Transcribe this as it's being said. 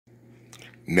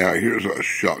Now here's a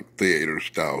shock theater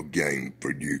style game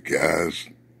for you guys.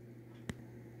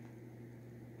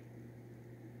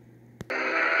 The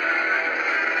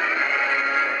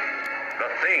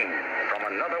Thing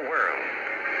from Another World.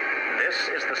 This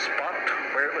is the spot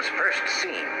where it was first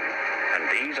seen,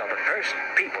 and these are the first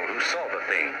people who saw the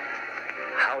thing.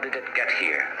 How did it get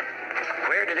here?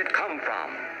 Where did it come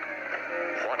from?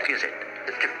 What is it?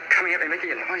 It kept coming at me,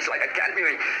 making a noise like a cat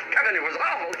meowing. Captain, it was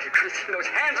awful. You could have seen those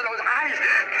hands and those eyes.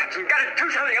 Captain, you gotta do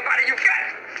something about it. You got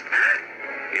it.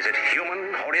 Is it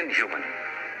human or inhuman?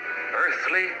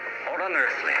 Earthly or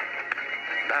unearthly?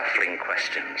 Baffling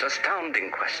questions,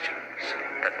 astounding questions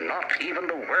that not even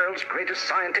the world's greatest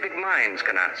scientific minds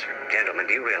can answer. Gentlemen,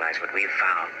 do you realize what we've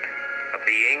found? A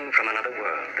being from another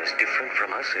world, as different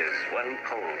from us as one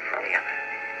pole from the other.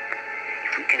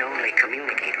 If we can only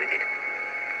communicate with it.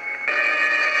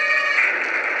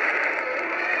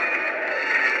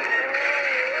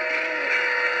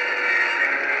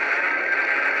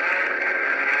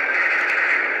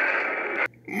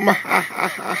 Ha ha ha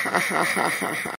ha ha ha ha.